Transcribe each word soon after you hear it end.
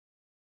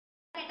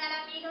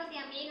amigos y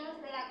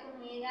amigos de la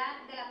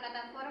comunidad de la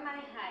plataforma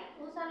de Jai.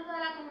 Un saludo a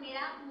la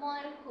comunidad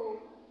Model Hub.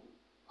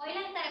 Hoy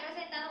les estaré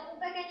presentando un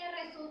pequeño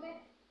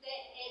resumen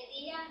del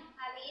día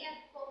a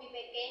día con mi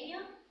pequeño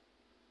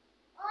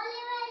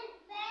Oliver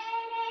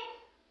Pérez,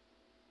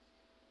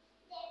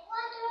 de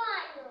 4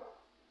 años.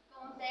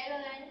 Como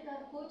ustedes lo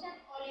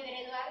escuchan,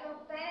 Oliver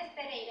Eduardo Pérez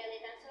Pereira, de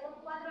tan solo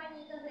 4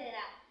 añitos de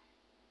edad.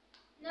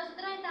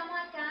 Nosotros estamos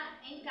acá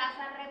en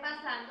casa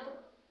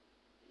repasando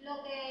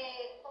lo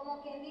que,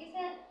 como quien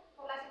dice,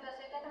 por la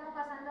situación que estamos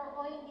pasando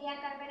hoy en día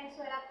acá en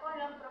Venezuela con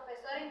los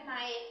profesores,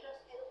 maestros,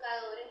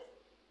 educadores,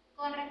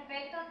 con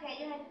respecto a que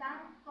ellos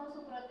están con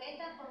su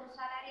protesta por un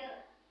salario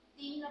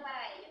digno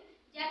para ellos,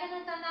 ya que no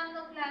están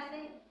dando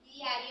clases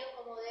diario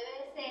como debe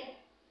de ser.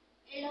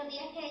 En los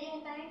días que ellos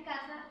están en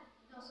casa,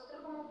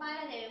 nosotros como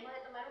padres debemos de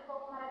tomar un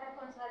poco más la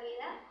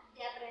responsabilidad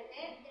de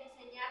aprender, de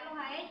enseñarlos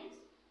a ellos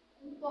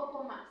un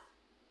poco más.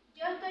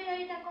 Yo estoy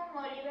ahorita con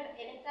Oliver,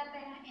 él está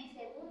apenas en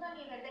segundo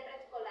nivel de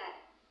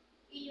preescolar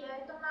y yo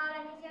he tomado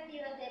la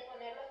iniciativa de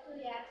ponerlo a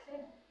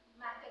estudiarse,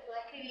 más que todo a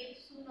escribir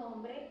su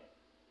nombre,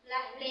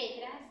 las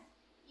letras,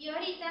 y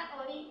ahorita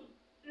hoy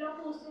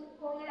lo puse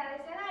con el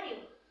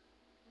abecedario.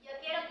 Yo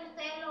quiero que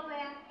ustedes lo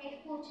vean,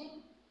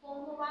 escuchen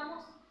cómo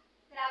vamos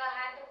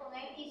trabajando con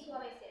él y su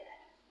abecedario.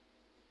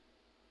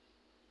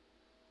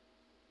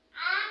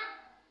 A,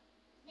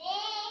 B,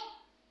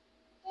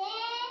 C,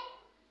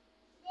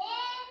 D,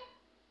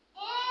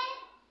 E,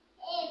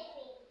 F,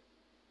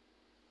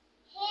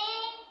 G,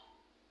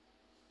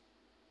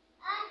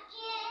 H,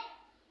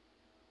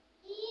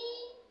 I,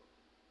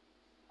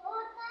 J,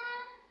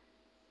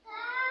 K,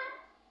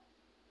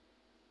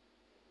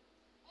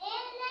 L,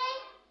 M,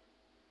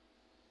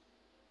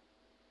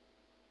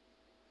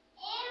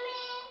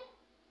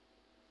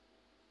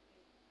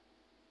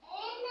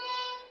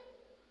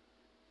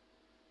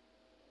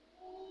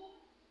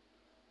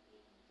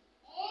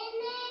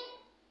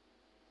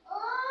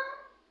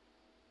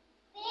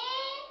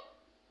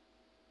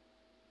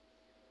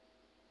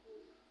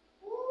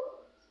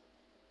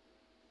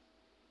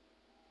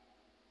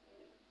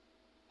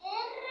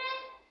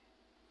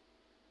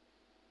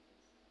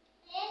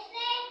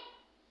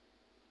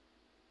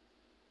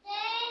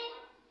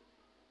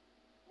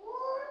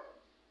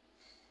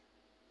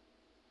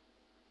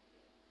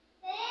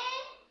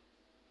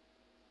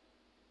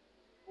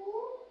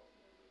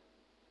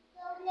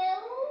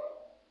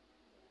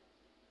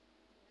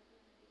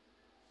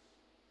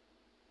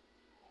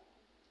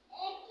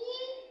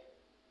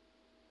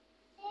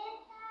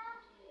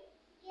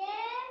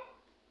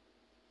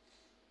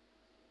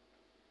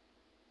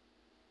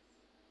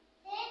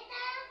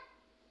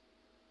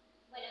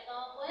 Bueno,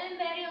 como pueden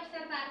ver y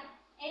observar,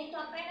 esto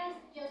apenas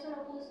yo se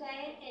lo puse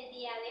a él el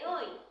día de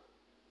hoy.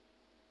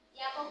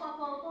 Ya poco a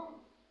poco,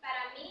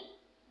 para mí,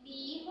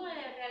 mi hijo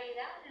en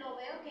realidad lo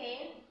veo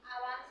que él ha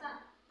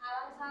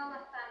avanzado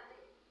bastante.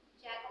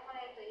 Ya como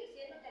les estoy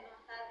diciendo, que no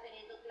está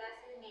teniendo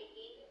clases en el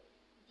kinder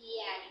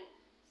diario,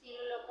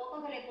 sino lo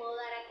poco que le puedo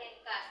dar aquí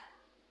en casa,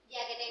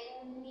 ya que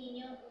tengo un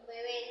niño, un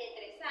bebé de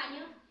 3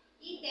 años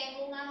y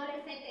tengo un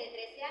adolescente de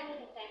 13 años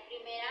que está en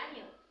primer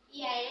año,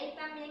 y a él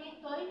también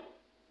estoy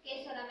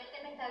que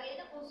solamente me está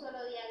viendo un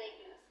solo día de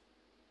clase.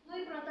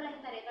 Muy pronto les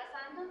estaré pasando